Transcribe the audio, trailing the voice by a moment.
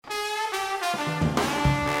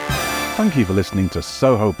Thank you for listening to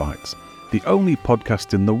Soho Bites, the only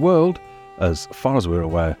podcast in the world, as far as we're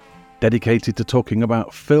aware, dedicated to talking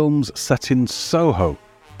about films set in Soho,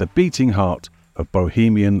 the beating heart of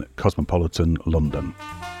bohemian cosmopolitan London.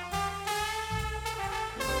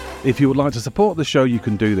 If you would like to support the show, you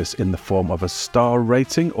can do this in the form of a star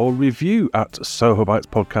rating or review at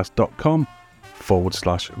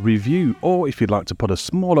sohobitespodcast.com/review, or if you'd like to put a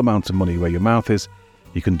small amount of money where your mouth is,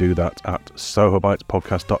 you can do that at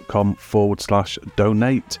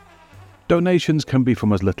sohobitespodcast.com/donate. Donations can be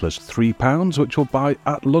from as little as £3, which will buy,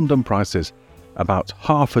 at London prices, about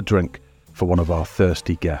half a drink for one of our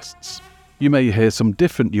thirsty guests. You may hear some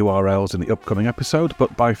different URLs in the upcoming episode,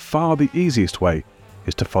 but by far the easiest way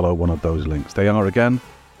is to follow one of those links. They are, again,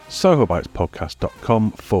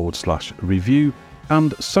 sohobitespodcast.com/review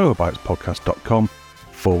and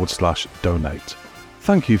sohobitespodcast.com/donate.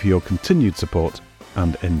 Thank you for your continued support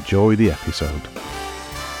and enjoy the episode.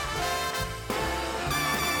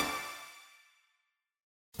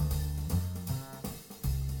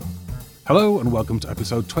 Hello and welcome to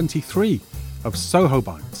episode 23 of Soho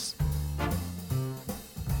Bites.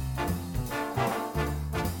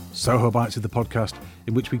 Soho Bites is the podcast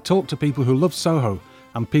in which we talk to people who love Soho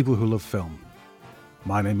and people who love film.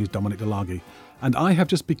 My name is Dominic Delaghi, and I have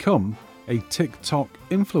just become a TikTok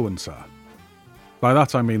influencer. By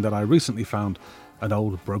that I mean that I recently found an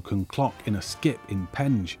old broken clock in a skip in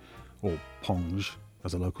Penge, or Ponge,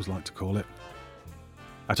 as the locals like to call it.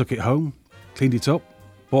 I took it home, cleaned it up,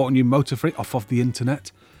 bought a new motor for it off of the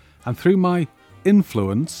internet, and through my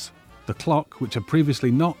influence, the clock, which had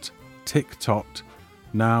previously not TikToked,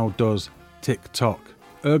 now does TikTok.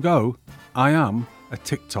 Ergo, I am a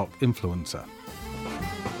TikTok influencer.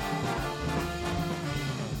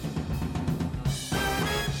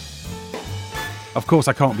 Of course,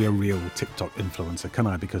 I can't be a real TikTok influencer, can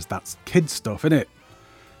I? Because that's kids stuff, innit?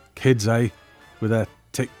 Kids, with their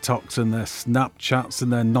TikToks and their Snapchats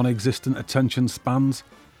and their non-existent attention spans.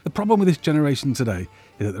 The problem with this generation today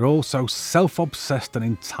is that they're all so self-obsessed and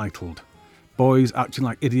entitled. Boys acting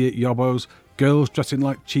like idiot yobbos, girls dressing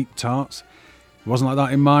like cheap tarts. It wasn't like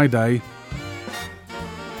that in my day.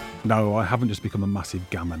 No, I haven't just become a massive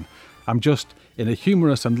gammon. I'm just, in a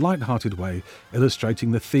humorous and light-hearted way, illustrating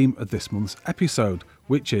the theme of this month's episode,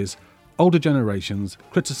 which is older generations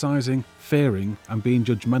criticising, fearing and being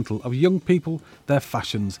judgmental of young people, their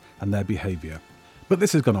fashions and their behaviour. But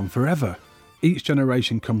this has gone on forever. Each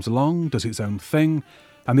generation comes along, does its own thing,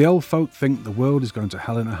 and the old folk think the world is going to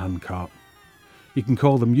hell in a handcart. You can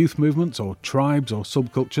call them youth movements or tribes or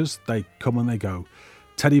subcultures, they come and they go.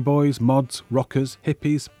 Teddy boys, mods, rockers,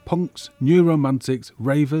 hippies, punks, new romantics,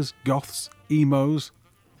 ravers, goths, emos.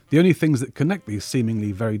 The only things that connect these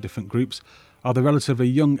seemingly very different groups are the relatively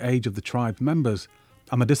young age of the tribe members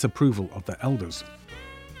and the disapproval of their elders.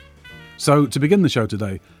 So, to begin the show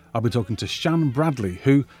today, I'll be talking to Shan Bradley,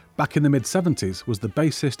 who, back in the mid-70s, was the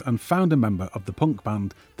bassist and founder member of the punk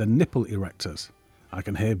band The Nipple Erectors. I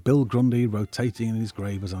can hear Bill Grundy rotating in his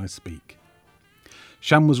grave as I speak.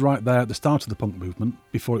 Shan was right there at the start of the punk movement,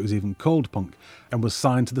 before it was even called punk, and was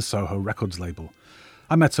signed to the Soho Records label.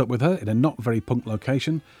 I met up with her in a not very punk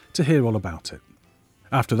location to hear all about it.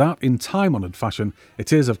 After that, in time-honoured fashion,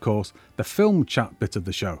 it is, of course, the film chat bit of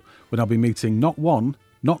the show, when I'll be meeting not one,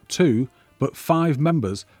 not two, but 5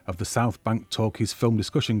 members of the South Bank Talkies film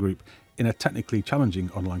discussion group in a technically challenging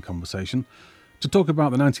online conversation to talk about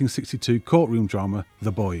the 1962 courtroom drama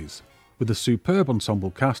The Boys. With a superb ensemble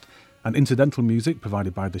cast and incidental music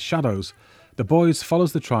provided by The Shadows, The Boys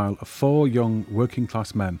follows the trial of 4 young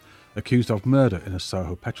working-class men accused of murder in a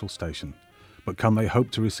Soho petrol station. But can they hope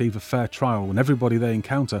to receive a fair trial when everybody they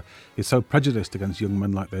encounter is so prejudiced against young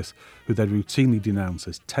men like this, who they routinely denounce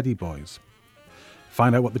as teddy boys?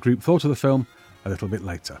 Find out what the group thought of the film a little bit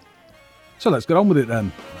later. So let's get on with it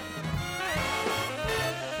then.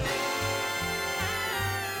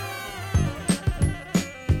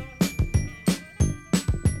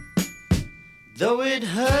 Though it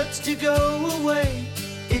hurts to go away,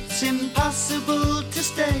 it's impossible to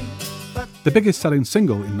stay. But the biggest selling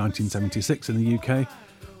single in 1976 in the UK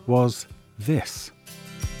was this.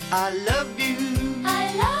 I love you,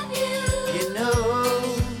 you know.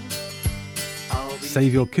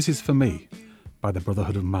 Save Your Kisses for Me by the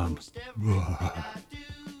Brotherhood of Man.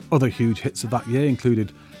 Other huge hits of that year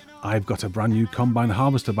included I've Got a Brand New Combine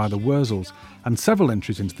Harvester by the Wurzels and several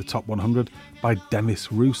entries into the top 100 by Demis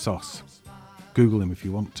Roussos. Google him if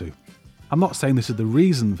you want to. I'm not saying this is the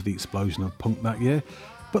reason for the explosion of punk that year,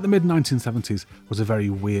 but the mid-1970s was a very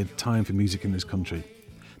weird time for music in this country.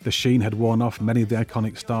 The sheen had worn off many of the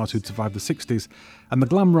iconic stars who'd survived the 60s, and the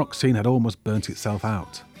glam rock scene had almost burnt itself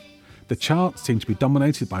out. The charts seemed to be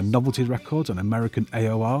dominated by Novelty Records and American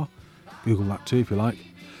AOR. Google that too if you like.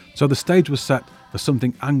 So the stage was set for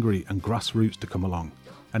something angry and grassroots to come along.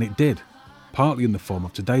 And it did, partly in the form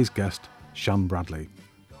of today's guest, Shan Bradley.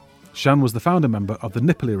 Shan was the founder member of the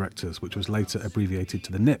Nipple Erectors, which was later abbreviated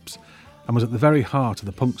to the Nips, and was at the very heart of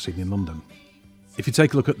the punk scene in London. If you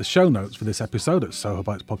take a look at the show notes for this episode at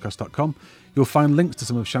sohobitespodcast.com, you'll find links to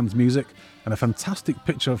some of Shan's music and a fantastic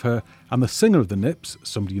picture of her and the singer of the Nips,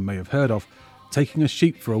 somebody you may have heard of, taking a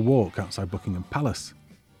sheep for a walk outside Buckingham Palace.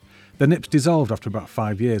 The Nips dissolved after about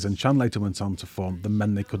 5 years, and Shan later went on to form The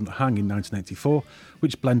Men They Couldn't Hang in 1984,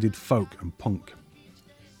 which blended folk and punk.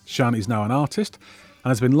 Shan is now an artist and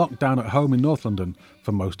has been locked down at home in North London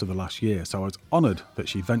for most of the last year, so I was honoured that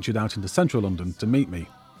she ventured out into central London to meet me.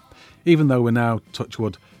 Even though we're now, touch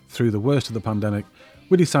wood, through the worst of the pandemic,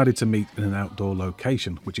 we decided to meet in an outdoor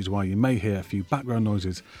location, which is why you may hear a few background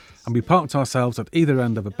noises, and we parked ourselves at either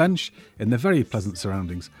end of a bench in the very pleasant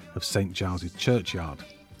surroundings of St Giles's Churchyard.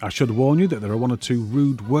 I should warn you that there are one or two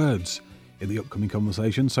rude words in the upcoming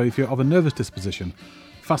conversation, so if you're of a nervous disposition,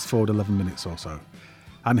 fast forward 11 minutes or so.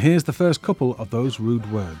 And here's the first couple of those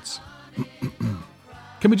rude words.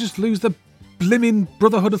 Can we just lose the blimmin'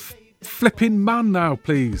 brotherhood of flipping man now,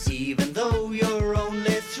 please? Even though you're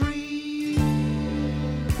only 3.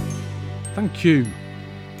 Thank you.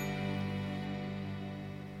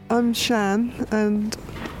 I'm Shan and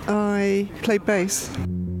I play bass.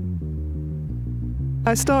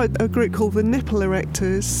 I started a group called the Nipple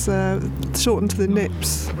Erectors, shortened to the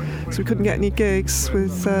Nips, so we couldn't get any gigs,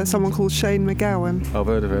 with someone called Shane McGowan. I've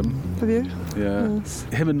heard of him. Have you? Yeah. Yes.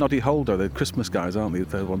 Him and Noddy Holder, they're Christmas guys, aren't they?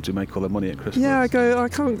 They're the ones who make all their money at Christmas. Yeah, I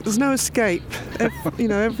can't, there's no escape.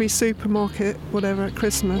 Every supermarket, whatever, at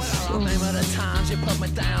Christmas. I remember the times you put me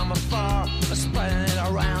down before, spreading it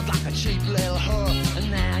around like a cheap little whore. And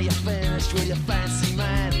now you're finished with your fancy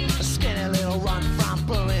man, a skinny little run from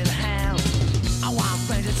Birmingham.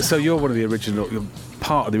 So you're one of the original, you're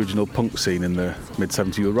part of the original punk scene in the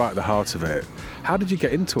mid-70s. You were right at the heart of it. How did you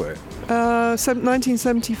get into it?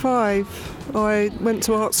 1975. I went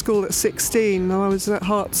to art school at 16. I was at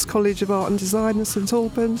Herts College of Art and Design in St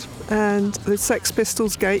Albans, and the Sex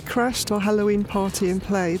Pistols gate crashed, our Halloween party, and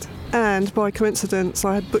played. And by coincidence,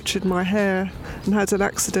 I had butchered my hair and had an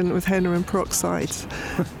accident with henna and peroxide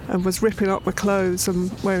and was ripping up my clothes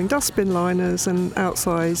and wearing dustbin liners and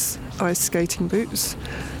outsize ice skating boots.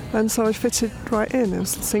 And so I fitted right in. It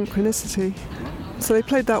was synchronicity. So they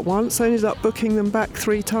played that once. I ended up booking them back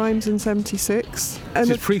 3 times in 76.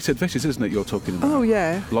 And it's pre-Sid Vicious, isn't it, you're talking about? Oh,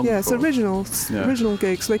 yeah. It's original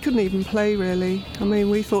gigs. They couldn't even play, really. I mean,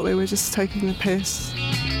 we thought they were just taking the piss.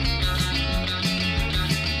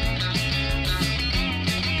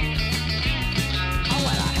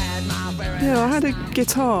 Yeah, I had a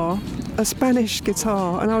guitar, a Spanish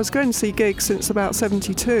guitar, and I was going to see gigs since about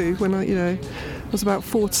 72 when I was about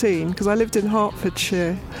 14, because I lived in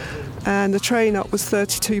Hertfordshire, and the train up was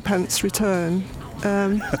 32 pence return.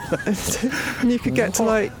 And you could get to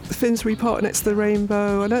like Finsbury Park next to the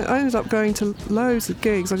Rainbow. I ended up going to loads of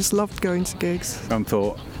gigs. I just loved going to gigs. And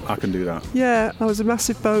thought, I can do that. Yeah, I was a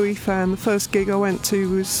massive Bowie fan. The first gig I went to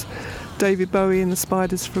was David Bowie and the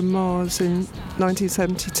Spiders from Mars in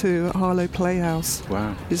 1972 at Harlow Playhouse.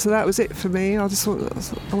 Wow. So that was it for me. I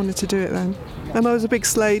wanted to do it then. And I was a big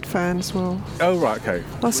Slade fan as well. Oh, right, okay.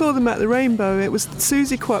 I saw them at the Rainbow. It was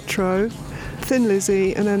Susie Quattro, Thin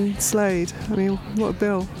Lizzy, and then Slade. I mean, what a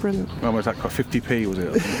bill. Brilliant. Well, was that got 50p, was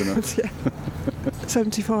it? Yeah.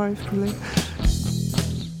 75, probably.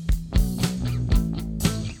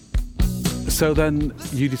 So then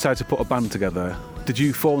you decided to put a band together. Did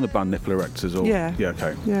you form the band Nipple Erectors? Or? Yeah. Yeah,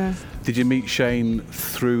 okay. Yeah. Did you meet Shane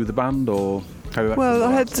through the band, or how did that Well, come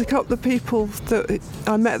I about? had a couple of people that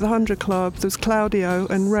I met at the 100 Club. There was Claudio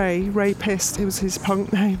and Ray Pist, it was his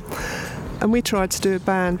punk name. And we tried to do a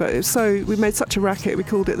band, but we made such a racket, we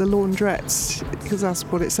called it the Laundrettes, because that's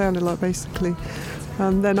what it sounded like, basically.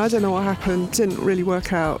 And then I don't know what happened, didn't really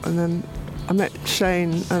work out. And then I met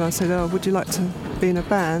Shane and I said, would you like to be in a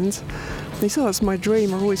band? And he said, that's my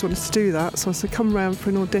dream, I've always wanted to do that. So I said, come round for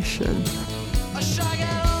an audition.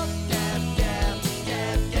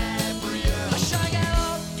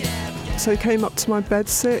 So he came up to my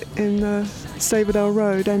bedsit in Staverdale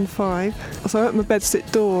Road, N5. So I opened my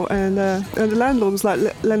bedsit door and the landlord was like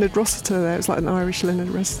Leonard Rossiter there. It was like an Irish Leonard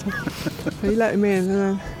Rossiter. He let him in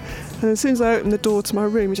and as soon as I opened the door to my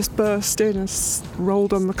room, he just burst in and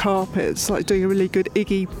rolled on the carpet. It's like doing a really good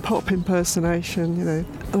Iggy Pop impersonation, And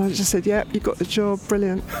I just said, yep, you got the job,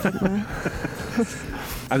 brilliant.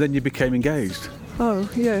 And then you became engaged? Oh,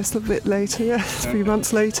 yes, a bit later, a few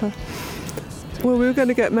months later. Well, we were going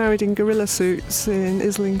to get married in gorilla suits in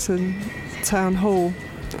Islington Town Hall.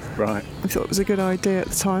 Right. I thought it was a good idea at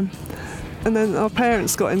the time. And then our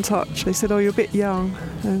parents got in touch. They said, "Oh, you're a bit young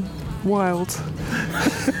and wild."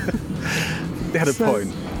 They had a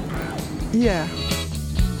point. Yeah.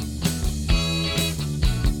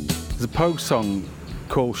 There's a Pogue song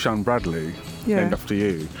called Shan Bradley, named after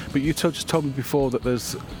you. But you just told me before that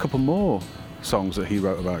there's a couple more songs that he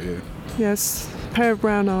wrote about you. Yes. Pair of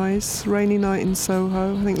Brown Eyes, Rainy Night in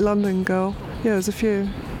Soho, I think London Girl. Yeah, there's a few.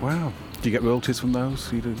 Wow. Do you get royalties from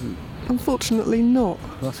those? You do? Unfortunately not.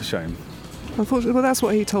 That's a shame. Unfortunately, well, that's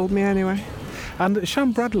what he told me anyway. And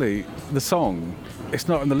Shan Bradley, the song, it's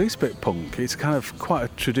not in the least bit punk. It's kind of quite a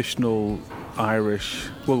traditional Irish,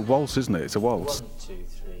 well, waltz, isn't it? It's a waltz. 1, 2,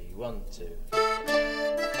 3, 1, 2.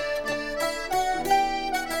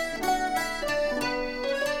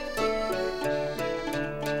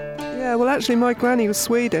 Yeah, well, actually, my granny was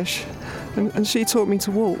Swedish, and she taught me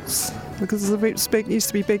to waltz because it used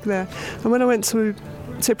to be big there. And when I went to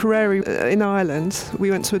Tipperary in Ireland,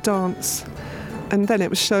 we went to a dance, and then it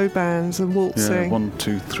was show bands and waltzing. Yeah, 1,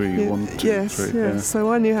 2, 3, 1, 2, 3. Yes. Yeah.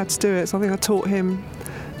 So I knew how to do it. So I think I taught him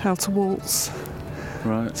how to waltz.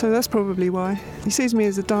 Right. So that's probably why he sees me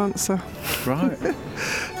as a dancer. Right.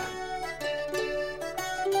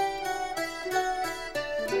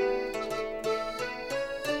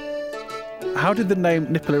 How did the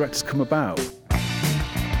name Nipple Erectors come about?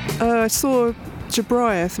 I saw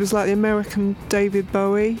Jabriath, it was like the American David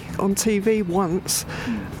Bowie, on TV once,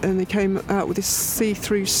 and he came out with this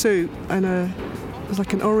see-through suit and it was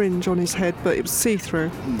like an orange on his head, but it was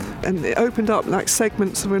see-through, and it opened up like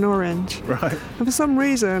segments of an orange. Right. And for some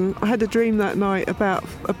reason, I had a dream that night about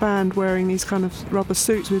a band wearing these kind of rubber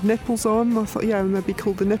suits with nipples on. I thought, yeah, and they'd be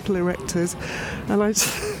called the Nipple Erectors, and I.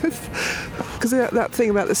 Because that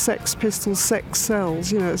thing about the Sex Pistols, sex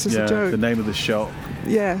sells, it's just a joke. The name of the shop.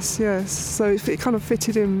 Yes. So it kind of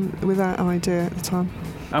fitted in with that idea at the time.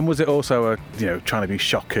 And was it also trying to be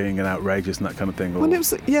shocking and outrageous and that kind of thing? Or? Well, it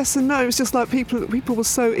was yes and no. It was just like people were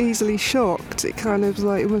so easily shocked. It kind of was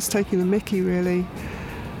like almost taking the mickey, really.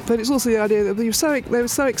 But it's also the idea that they were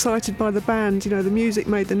so excited by the band. The music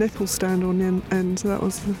made the nipples stand on end, and that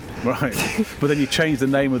was right. But then you changed the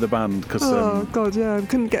name of the band because. Oh God, yeah, we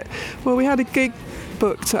couldn't get. Well, we had a gig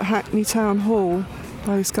booked at Hackney Town Hall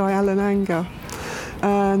by this guy Alan Anger,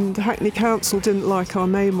 and the Hackney Council didn't like our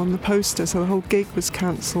name on the poster, so the whole gig was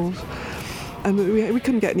cancelled, and we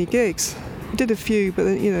couldn't get any gigs. We did a few, but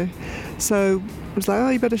then so. It was like, oh,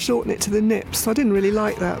 you better shorten it to the Nips. I didn't really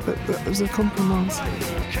like that, but that was a compromise.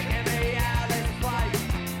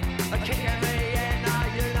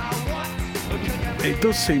 It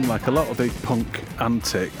does seem like a lot of the punk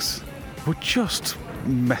antics were just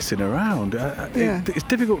messing around. It's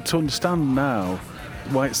difficult to understand now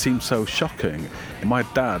why it seems so shocking. My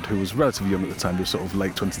dad, who was relatively young at the time, he was sort of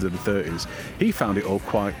late 20s, early 30s, he found it all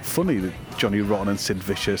quite funny, that Johnny Rotten and Sid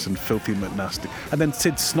Vicious and Filthy McNasty. And then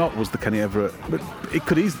Sid Snot was the Kenny Everett. But it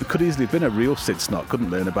could easily have been a real Sid Snot,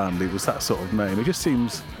 couldn't it, in a band? It was that sort of name. It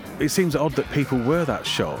seems odd that people were that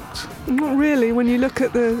shocked. Not really, when you look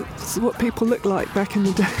at what people looked like back in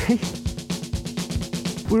the day.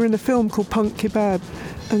 We were in a film called Punk Kebab,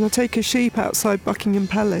 and I take a sheep outside Buckingham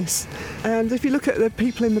Palace, and if you look at the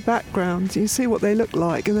people in the background, you see what they look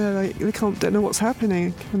like, and they don't know what's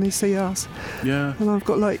happening when they see us. Yeah. And I've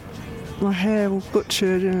got like my hair all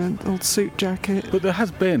butchered and an old suit jacket. But there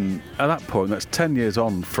has been, at that point, that's 10 years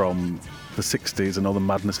on from the 60s and all the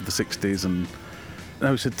madness of the 60s, and I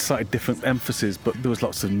know it's a slightly different emphasis, but there was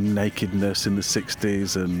lots of nakedness in the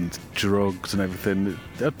 60s and drugs and everything.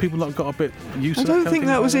 Have people not got a bit used to that? I don't think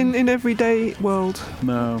that was in everyday world.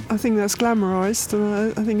 No. I think that's glamorised,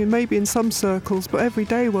 and I think it may be in some circles, but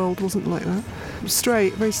everyday world wasn't like that. It was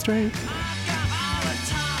straight, very straight.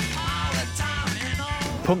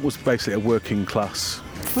 Punk was basically a working class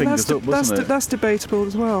fingers up, wasn't it? That's debatable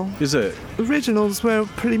as well. Is it? Originals were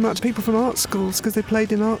pretty much people from art schools because they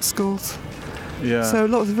played in art schools. Yeah. So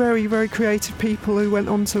lots of very, very creative people who went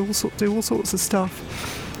on to do all sorts of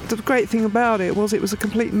stuff. The great thing about it was a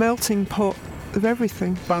complete melting pot of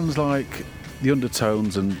everything. Bands like the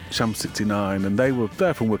Undertones and Sham 69, and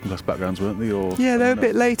they're from working class backgrounds, weren't they? Yeah, they're a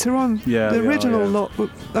bit later on. Yeah, the original lot.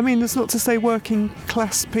 I mean, that's not to say working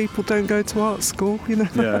class people don't go to art school,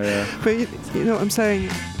 Yeah. But you know what I'm saying.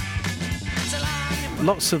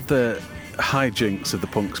 Lots of the hijinks of the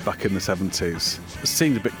punks back in the 70s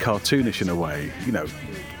seemed a bit cartoonish in a way, a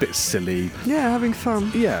bit silly. Yeah, having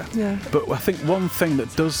fun. Yeah. Yeah. But I think one thing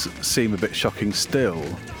that does seem a bit shocking still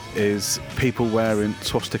is people wearing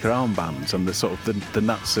swastika armbands and the sort of the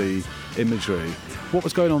Nazi imagery. What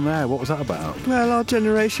was going on there? What was that about? Well, our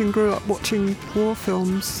generation grew up watching war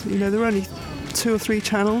films. You know, there were only 2 or 3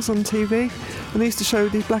 channels on TV, and they used to show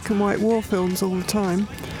these black and white war films all the time.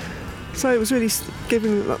 So it was really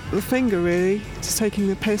giving the finger, really, just taking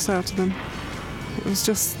the piss out of them. It was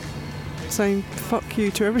just saying fuck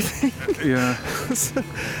you to everything. Yeah. So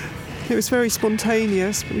it was very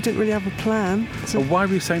spontaneous, but we didn't really have a plan. So, Well, why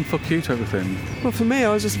were you saying fuck you to everything? well, for me,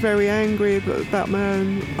 I was just very angry about my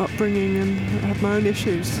own upbringing and I had my own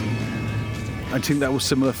issues. I think that was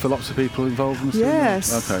similar for lots of people involved in the cinema?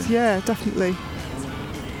 Yes, Okay. yeah, definitely.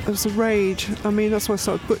 It was a rage. I mean, that's why I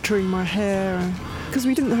started butchering my hair. Because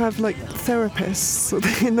we didn't have, like, therapists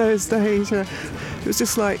in those days. It was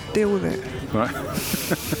just like, deal with it. Right.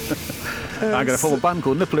 I'm going to form a band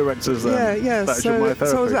called Nipple Erectors then. Yeah. That's my therapy.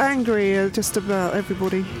 So I was angry just about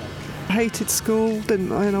everybody. I hated school,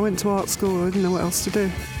 didn't I? And I went to art school. I didn't know what else to do.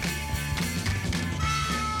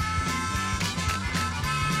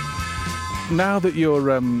 Now that you're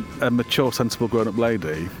a mature, sensible, grown-up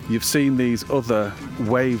lady, you've seen these other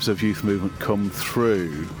waves of youth movement come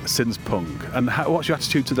through since punk. And what's your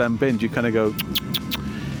attitude to them been? Do you kind of go,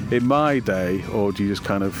 in my day, or do you just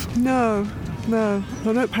kind of... No. I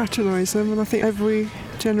don't patronise them, and I think every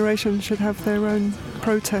generation should have their own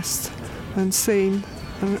protest and scene.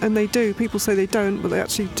 And they do. People say they don't, but they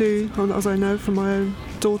actually do, as I know from my own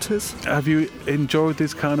daughters. Have you enjoyed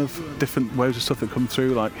these kind of different waves of stuff that come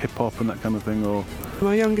through, like hip-hop and that kind of thing, or...?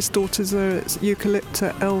 My youngest daughter's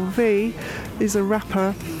Eucalypta LV, is a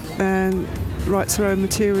rapper and writes her own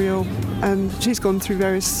material, and she's gone through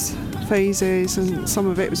various phases, and some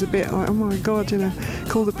of it was a bit like, oh my God, you know,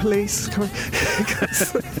 call the police. But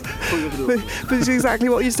it's exactly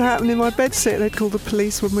what used to happen in my bedsit. They'd call the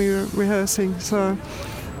police when we were rehearsing. So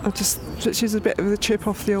she's a bit of a chip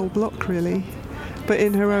off the old block, really, but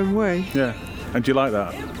in her own way. Yeah. And do you like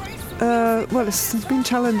that? Well, it's been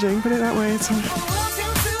challenging, put it that way.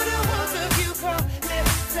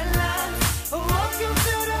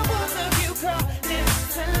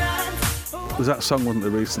 There's that song, wasn't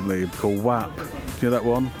there, recently, called WAP. Do you know that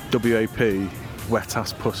one? W-A-P, Wet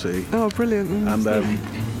Ass Pussy. Oh, brilliant. And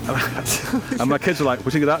and my kids were like,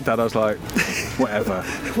 "What do you think of that, Dad?" I was like, whatever.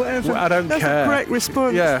 Whatever. I don't That's care. That's the correct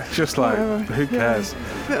response. Yeah, just like, Whatever. who cares? Yeah.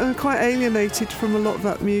 But I'm quite alienated from a lot of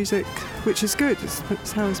that music, which is good.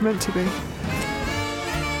 It's how it's meant to be.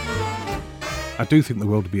 I do think the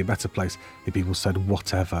world would be a better place if people said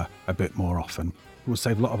whatever a bit more often. It would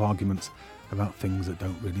save a lot of arguments about things that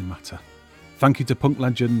don't really matter. Thank you to punk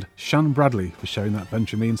legend Shan Bradley for showing that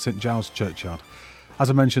Benjamin in St Giles Churchyard.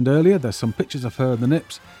 As I mentioned earlier, there's some pictures of her and the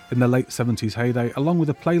Nips in their late 70s heyday, along with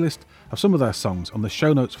a playlist of some of their songs on the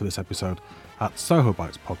show notes for this episode at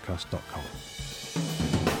sohobitespodcast.com.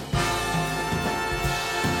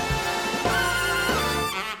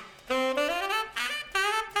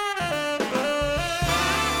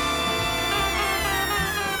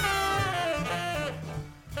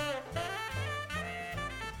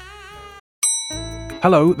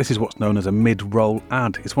 Hello, this is what's known as a mid-roll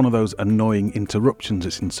ad. It's one of those annoying interruptions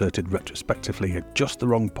that's inserted retrospectively at just the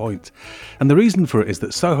wrong point. And the reason for it is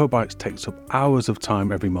that Soho Bites takes up hours of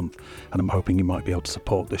time every month, and I'm hoping you might be able to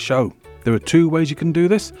support the show. There are 2 ways you can do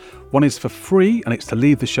this. One is for free, and it's to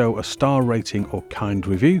leave the show a star rating or kind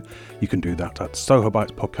review. You can do that at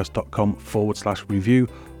sohobitespodcast.com/review.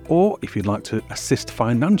 Or if you'd like to assist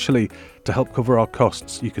financially to help cover our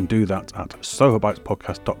costs, you can do that at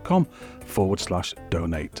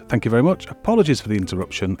sohobitespodcast.com/donate. Thank you very much. Apologies for the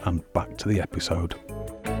interruption, and back to the episode.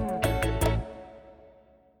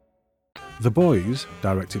 The Boys,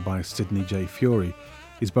 directed by Sidney J. Fury,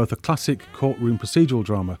 is both a classic courtroom procedural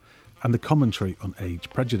drama and a commentary on age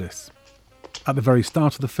prejudice. At the very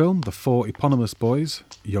start of the film, the 4 eponymous boys,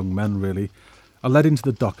 young men really, are led into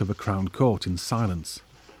the dock of a Crown Court in silence.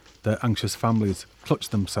 Their anxious families clutch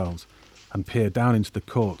themselves and peer down into the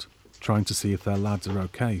court, trying to see if their lads are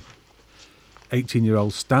okay.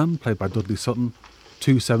 18-year-old Stan, played by Dudley Sutton,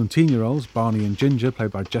 2 17-year-olds, Barney and Ginger,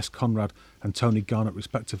 played by Jess Conrad and Tony Garnett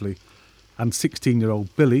respectively, and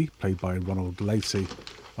 16-year-old Billy, played by Ronald Lacey,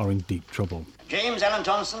 are in deep trouble. James Allen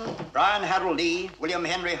Thompson, Brian Harold Lee, William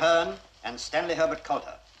Henry Hearn, and Stanley Herbert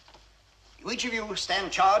Coulter. You each of you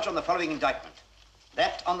stand charged on the following indictment.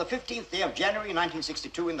 That on the 15th day of January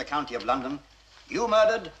 1962 in the county of London, you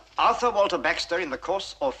murdered Arthur Walter Baxter in the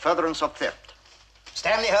course or furtherance of theft.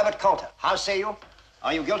 Stanley Herbert Coulter, how say you?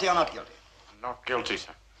 Are you guilty or not guilty? I'm not guilty,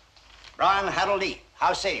 sir. Brian Harold Lee,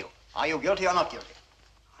 how say you? Are you guilty or not guilty?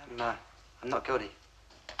 I'm not guilty.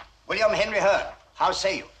 William Henry Hearn, how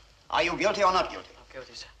say you? Are you guilty or not guilty? Not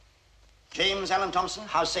guilty, sir. James Allen Thompson,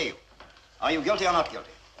 how say you? Are you guilty or not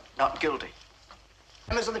guilty? Not guilty.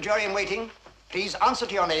 Members of the jury in waiting, please answer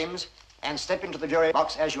to your names and step into the jury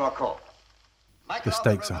box as you are called. The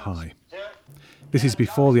stakes are high. This is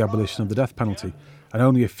before the abolition of the death penalty, and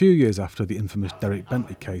only a few years after the infamous Derek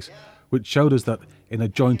Bentley case, which showed us that in a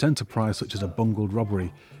joint enterprise such as a bungled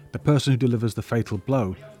robbery, the person who delivers the fatal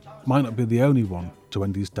blow might not be the only one to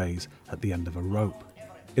end his days at the end of a rope.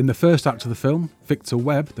 In the first act of the film, Victor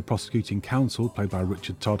Webb, the prosecuting counsel, played by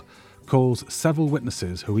Richard Todd, calls several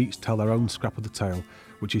witnesses who each tell their own scrap of the tale,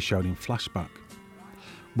 which is shown in flashback.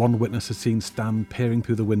 One witness is seen Stan peering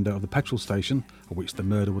through the window of the petrol station, at which the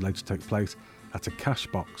murder would later take place, at a cash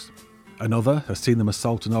box. Another has seen them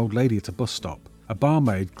assault an old lady at a bus stop. A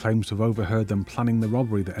barmaid claims to have overheard them planning the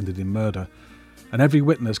robbery that ended in murder. And every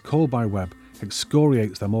witness called by Webb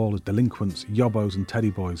excoriates them all as delinquents, yobbos and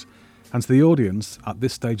teddy boys. And to the audience, at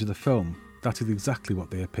this stage of the film, that is exactly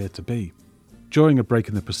what they appear to be. During a break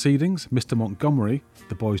in the proceedings, Mr. Montgomery,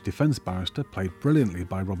 the boys' defence barrister, played brilliantly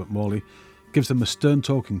by Robert Morley, gives them a stern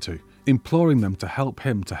talking to, imploring them to help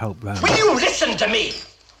him to help them. Will you listen to me?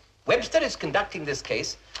 Webster is conducting this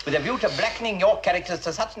case with a view to blackening your characters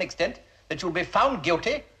to such an extent that you'll be found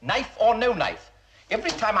guilty, knife or no knife.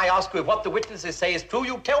 Every time I ask you if what the witnesses say is true,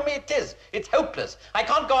 you tell me it is. It's hopeless. I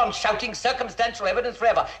can't go on shouting circumstantial evidence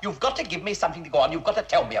forever. You've got to give me something to go on. You've got to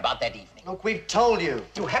tell me about that evening. Look, we've told you.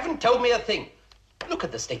 You haven't told me a thing. Look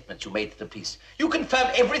at the statements you made to the police. You confirm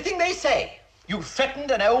everything they say. You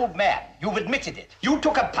threatened an old man. You've admitted it. You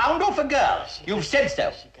took a pound off a girl. You've said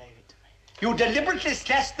so. She gave it to me. You deliberately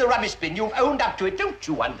slashed the rubbish bin. You've owned up to it. Don't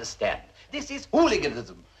you understand? This is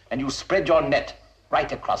hooliganism. And you spread your net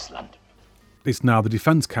right across London. It's now the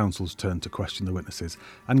defence counsel's turn to question the witnesses,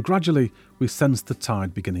 and gradually we sense the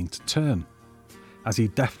tide beginning to turn. As he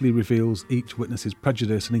deftly reveals each witness's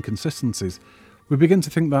prejudice and inconsistencies, we begin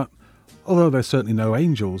to think that, although they're certainly no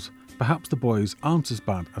angels, perhaps the boys aren't as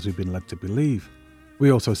bad as we've been led to believe.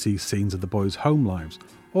 We also see scenes of the boys' home lives.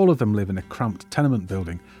 All of them live in a cramped tenement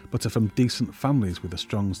building, but are from decent families with a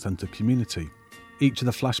strong sense of community. Each of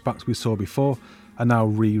the flashbacks we saw before are now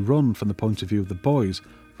rerun from the point of view of the boys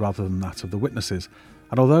rather than that of the witnesses,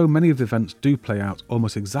 and although many of the events do play out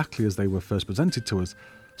almost exactly as they were first presented to us,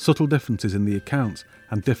 subtle differences in the accounts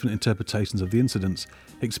and different interpretations of the incidents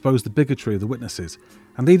expose the bigotry of the witnesses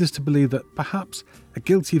and lead us to believe that perhaps a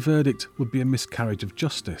guilty verdict would be a miscarriage of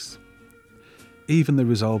justice. Even the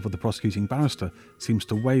resolve of the prosecuting barrister seems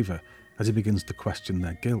to waver as he begins to question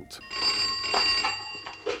their guilt.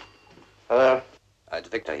 Hello? It's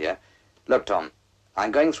Victor here. Look, Tom,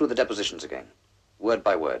 I'm going through the depositions again, word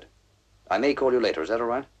by word. I may call you later, is that all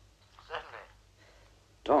right? Certainly.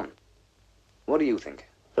 Tom, what do you think?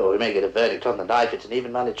 Oh, we may get a verdict on the knife. It's an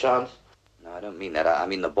even-money chance. No, I don't mean that. I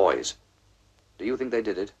mean the boys. Do you think they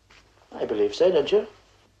did it? I believe so, don't you?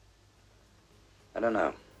 I don't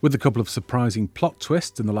know. With a couple of surprising plot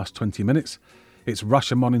twists in the last 20 minutes, its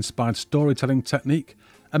Rashomon-inspired storytelling technique,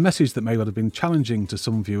 a message that may well have been challenging to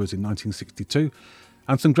some viewers in 1962,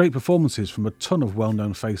 and some great performances from a ton of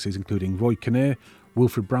well-known faces including Roy Kinnear,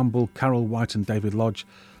 Wilfrid Bramble, Carol White and David Lodge.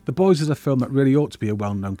 The Boys is a film that really ought to be a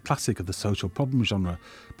well-known classic of the social problem genre,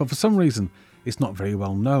 but for some reason it's not very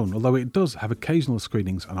well known, although it does have occasional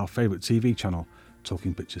screenings on our favourite TV channel,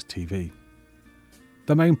 Talking Pictures TV.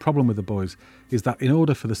 The main problem with The Boys is that in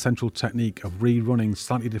order for the central technique of rerunning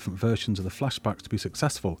slightly different versions of the flashbacks to be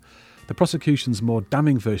successful, the prosecution's more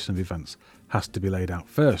damning version of events has to be laid out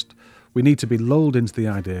first. We need to be lulled into the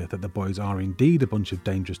idea that the boys are indeed a bunch of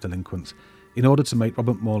dangerous delinquents in order to make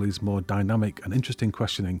Robert Morley's more dynamic and interesting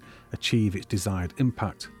questioning achieve its desired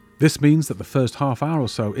impact. This means that the first half hour or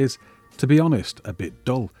so is, to be honest, a bit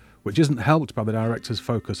dull, which isn't helped by the director's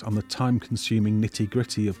focus on the time-consuming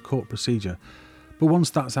nitty-gritty of court procedure. But once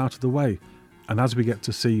that's out of the way, and as we get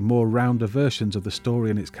to see more rounder versions of the story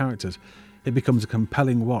and its characters, it becomes a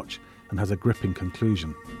compelling watch and has a gripping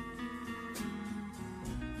conclusion.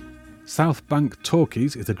 South Bank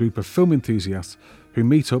Talkies is a group of film enthusiasts who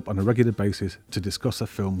meet up on a regular basis to discuss a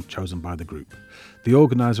film chosen by the group. The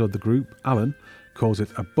organiser of the group, Alan, calls it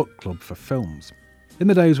a book club for films. In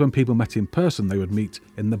the days when people met in person, they would meet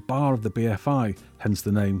in the bar of the BFI, hence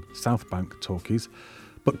the name South Bank Talkies,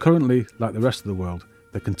 but currently, like the rest of the world,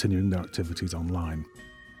 they're continuing their activities online.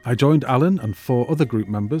 I joined Alan and 4 other group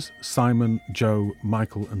members, Simon, Joe,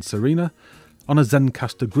 Michael and Serena, on a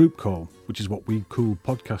Zencastr group call, which is what we cool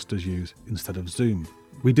podcasters use instead of Zoom.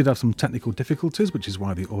 We did have some technical difficulties, which is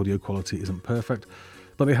why the audio quality isn't perfect,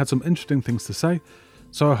 but they had some interesting things to say,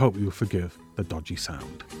 so I hope you'll forgive the dodgy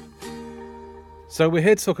sound. So we're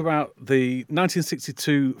here to talk about the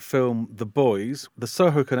 1962 film The Boys. The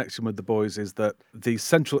Soho connection with The Boys is that the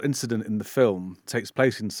central incident in the film takes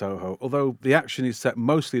place in Soho, although the action is set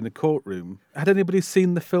mostly in a courtroom. Had anybody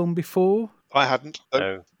seen the film before? I hadn't.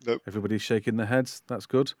 No. Everybody's shaking their heads. That's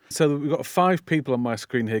good. So we've got 5 people on my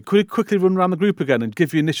screen here. Could you quickly run around the group again and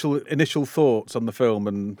give you initial thoughts on the film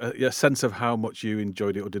and a sense of how much you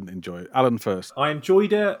enjoyed it or didn't enjoy it? Alan first. I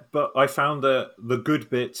enjoyed it, but I found that the good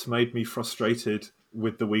bits made me frustrated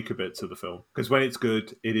with the weaker bits of the film. Because when it's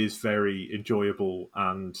good, it is very enjoyable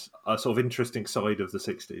and a sort of interesting side of the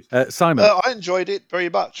 60s. Simon? I enjoyed it very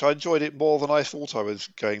much. I enjoyed it more than I thought I was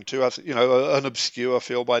going to. As you know, an obscure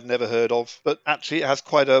film I'd never heard of. But actually it has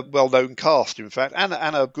quite a well-known cast, in fact, and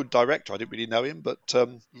a good director. I didn't really know him, but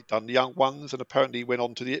he'd done The Young Ones and apparently went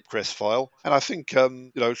on to The Ipcress File. And I think,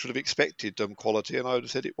 sort of expected quality, and I would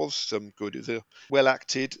have said it was good. It was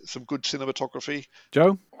well-acted, some good cinematography.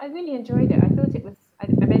 Joe? I really enjoyed it. I thought it was... I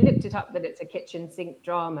looked it up that it's a kitchen sink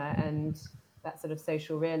drama, and that sort of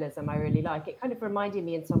social realism I really like. It kind of reminded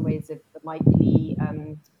me in some ways of the Mike Leigh,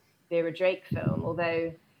 Vera Drake film,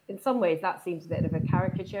 although in some ways that seems a bit of a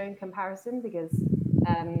caricature in comparison because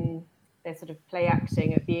they're sort of play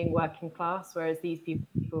acting at being working class, whereas these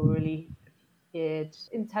people really appeared,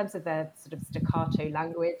 in terms of their sort of staccato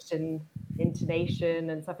language and intonation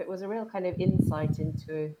and stuff, it was a real kind of insight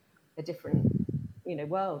into a different,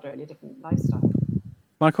 world, really, a different lifestyle.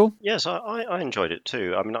 Michael? Yes, I enjoyed it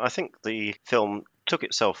too. I mean, I think the film took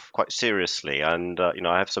itself quite seriously, and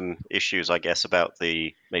I have some issues, I guess, about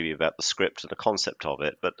the script and the concept of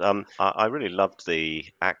it. But I really loved the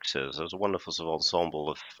actors. There was a wonderful sort of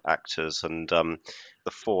ensemble of actors, and the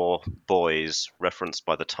 4 boys referenced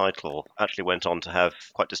by the title actually went on to have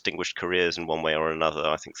quite distinguished careers in one way or another.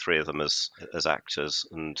 I think 3 of them as actors,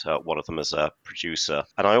 and one of them as a producer.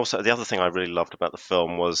 And the other thing I really loved about the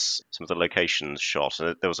film was some of the locations shot.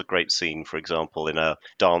 And there was a great scene, for example, in a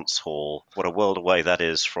dance hall. What a world away that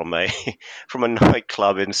is from a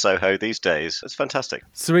nightclub in Soho these days. It's fantastic.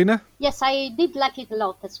 Serena? Yes, I did like it a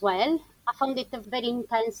lot as well. I found it very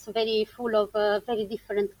intense, very full of very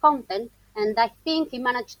different content. And I think he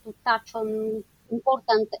managed to touch on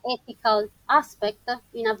important ethical aspect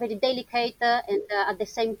in a very delicate and at the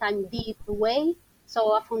same time deep way.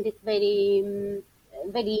 So I found it very,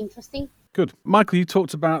 very interesting. Good. Michael, you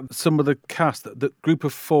talked about some of the cast, the group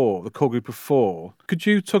of 4, the core group of 4. Could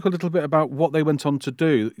you talk a little bit about what they went on to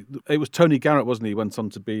do? It was Tony Garrett, wasn't he? Went on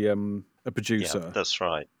to be a producer. Yeah, that's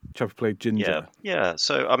right. Chap who played Ginger. Yeah.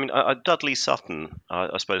 So, I mean, Dudley Sutton,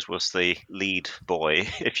 I suppose, was the lead boy,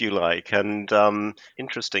 if you like. And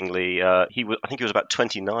interestingly, I think he was about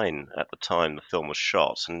 29 at the time the film was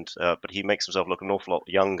shot, but he makes himself look an awful lot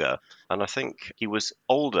younger. And I think he was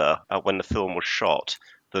older when the film was shot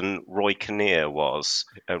than Roy Kinnear was.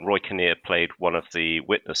 Roy Kinnear played one of the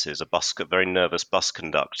witnesses, a very nervous bus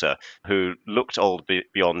conductor who looked old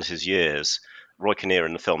beyond his years. Roy Kinnear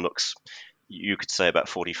in the film looks, you could say, about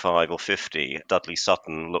 45 or 50. Dudley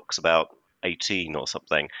Sutton looks about 18 or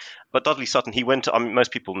something. But Dudley Sutton,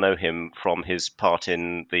 most people know him from his part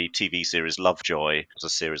in the TV series Lovejoy. It was a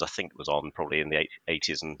series I think was on probably in the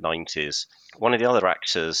 80s and 90s. One of the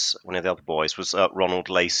other boys was Ronald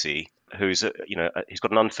Lacey, who's, he's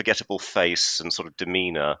got an unforgettable face and sort of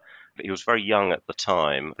demeanour. But he was very young at the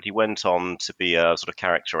time, but he went on to be a sort of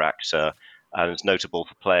character actor and is notable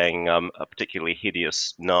for playing a particularly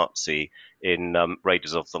hideous Nazi in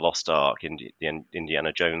Raiders of the Lost Ark, in the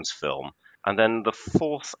Indiana Jones film. And then the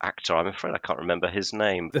 4th actor, I'm afraid I can't remember his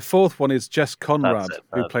name. The 4th one is Jess Conrad,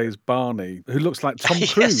 who plays Barney, who looks like Tom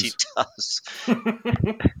Cruise. Yes, he does.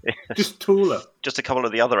 Just taller. Just a couple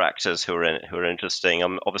of the other actors who are interesting.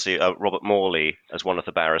 Obviously, Robert Morley as one of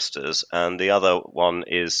the barristers, and the other one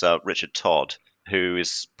is Richard Todd, who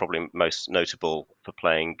is probably most notable for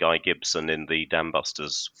playing Guy Gibson in the Dam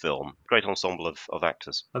Busters film. Great ensemble of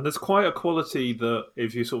actors. And there's quite a quality that,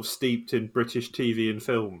 if you're sort of steeped in British TV and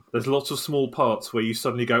film, there's lots of small parts where you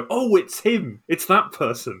suddenly go, oh, it's him! It's that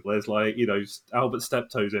person! There's Albert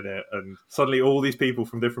Steptoe's in it, and suddenly all these people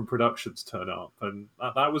from different productions turn up. And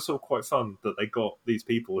that was sort of quite fun that they got these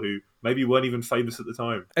people who maybe weren't even famous at the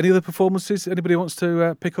time. Any other performances anybody wants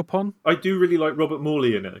to pick up on? I do really like Robert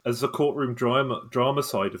Morley in it. As the courtroom drama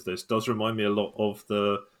side of this does remind me a lot of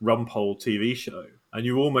the Rumpole TV show. And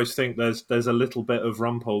you almost think there's a little bit of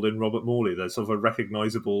Rumpole in Robert Morley. There's sort of a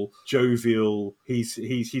recognisable, jovial.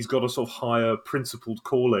 He's got a sort of higher principled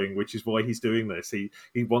calling, which is why he's doing this. He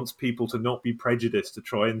wants people to not be prejudiced, to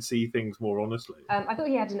try and see things more honestly. I thought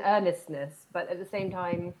he had an earnestness, but at the same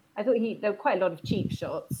time, I thought there were quite a lot of cheap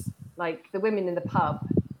shots. Like the women in the pub,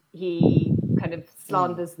 he kind of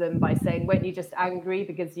slanders them by saying, "Weren't you just angry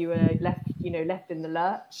because you were left left in the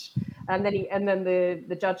lurch. And then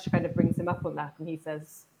the judge kind of brings him up on that, and he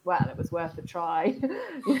says, well, it was worth a try.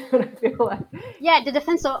 I feel like. Yeah, the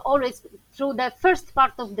defense always, through the first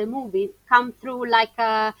part of the movie, come through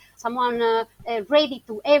like someone ready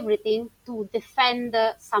to everything to defend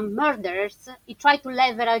some murders. He tried to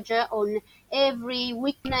leverage on every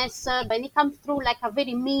weakness, and he comes through like a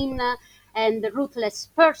very mean and ruthless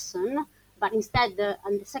person. But instead,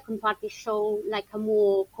 on the second part, he show like a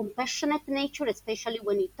more compassionate nature, especially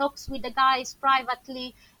when he talks with the guys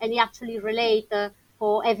privately, and he actually relate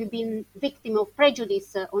for having been victim of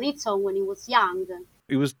prejudice on its own when he was young.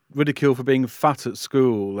 He was ridiculed for being fat at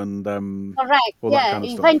school and correct. All that kind of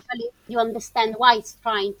Eventually, you understand why he's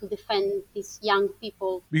trying to defend these young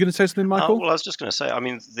people. Were you going to say something, Michael? Well, I was just going to say, I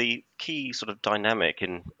mean, the key sort of dynamic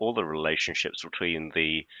in all the relationships between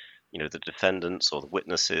the defendants or the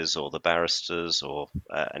witnesses or the barristers or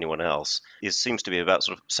anyone else, seems to be about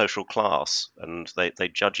sort of social class, and they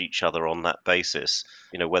judge each other on that basis.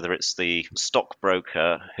 Whether it's the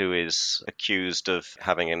stockbroker who is accused of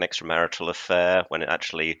having an extramarital affair when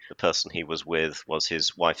actually the person he was with was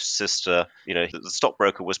his wife's sister. The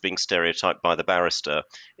stockbroker was being stereotyped by the barrister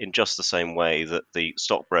in just the same way that the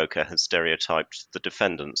stockbroker has stereotyped the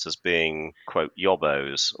defendants as being, quote,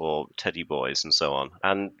 yobbos or teddy boys and so on.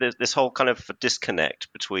 And this whole kind of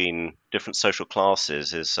disconnect between different social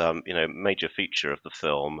classes is, a major feature of the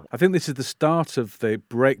film. I think this is the start of the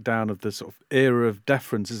breakdown of the sort of era of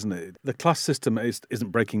deference, isn't it? The class system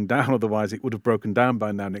isn't breaking down, otherwise it would have broken down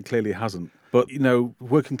by now, and it clearly hasn't. But,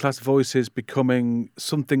 working class voices becoming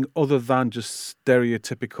something other than just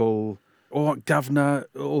stereotypical, or Gavna,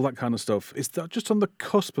 all that kind of stuff. It's just on the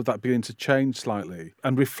cusp of that beginning to change slightly,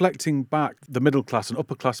 and reflecting back the middle class and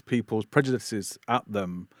upper class people's prejudices at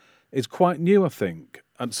them is quite new, I think.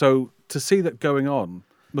 And so to see that going on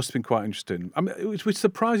must have been quite interesting. I mean, which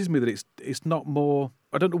surprises me that it's not more.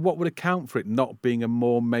 I don't know what would account for it not being a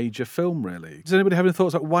more major film, really. Does anybody have any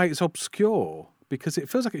thoughts about why it's obscure? Because it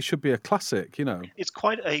feels like it should be a classic, It's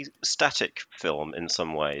quite a static film in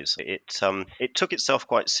some ways. It took itself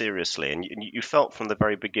quite seriously, and you felt from the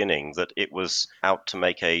very beginning that it was out to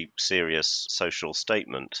make a serious social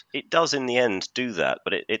statement. It does in the end do that,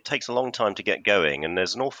 but it takes a long time to get going, and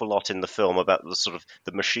there's an awful lot in the film about the sort of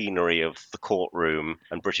the machinery of the courtroom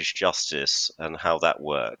and British justice and how that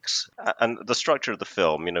works. And the structure of the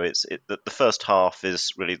film, the first half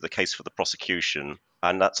is really the case for the prosecution,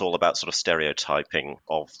 and that's all about sort of stereotyping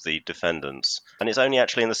of the defendants. And it's only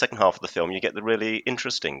actually in the second half of the film you get the really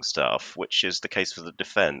interesting stuff, which is the case for the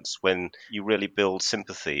defense, when you really build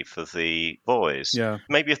sympathy for the boys. Yeah.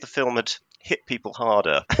 Maybe if the film had hit people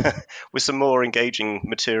harder with some more engaging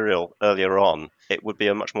material earlier on, it would be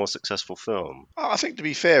a much more successful film. I think, to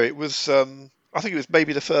be fair, it was. I think it was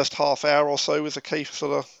maybe the first half hour or so was a case for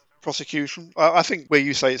the prosecution. I think where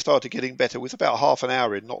you say it started getting better was about half an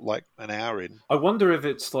hour in, not like an hour in. I wonder if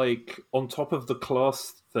it's like on top of the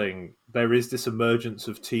class thing, there is this emergence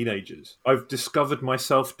of teenagers. I've discovered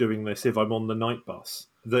myself doing this if I'm on the night bus.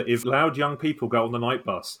 That if loud young people go on the night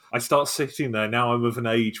bus, I start sitting there. Now I'm of an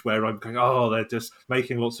age where I'm going, oh, they're just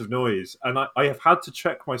making lots of noise. And I have had to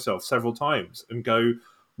check myself several times and go,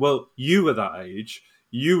 well, you were that age.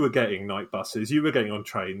 You were getting night buses, you were getting on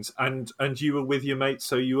trains, and you were with your mates,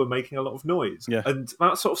 so you were making a lot of noise. Yeah. And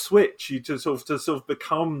that sort of switch, you to sort of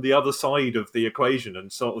become the other side of the equation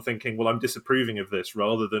and sort of thinking, well, I'm disapproving of this,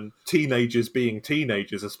 rather than teenagers being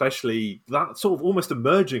teenagers, especially that sort of almost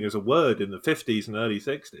emerging as a word in the 50s and early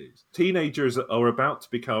 60s. Teenagers are about to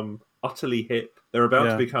become utterly hip. They're about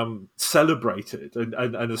to become celebrated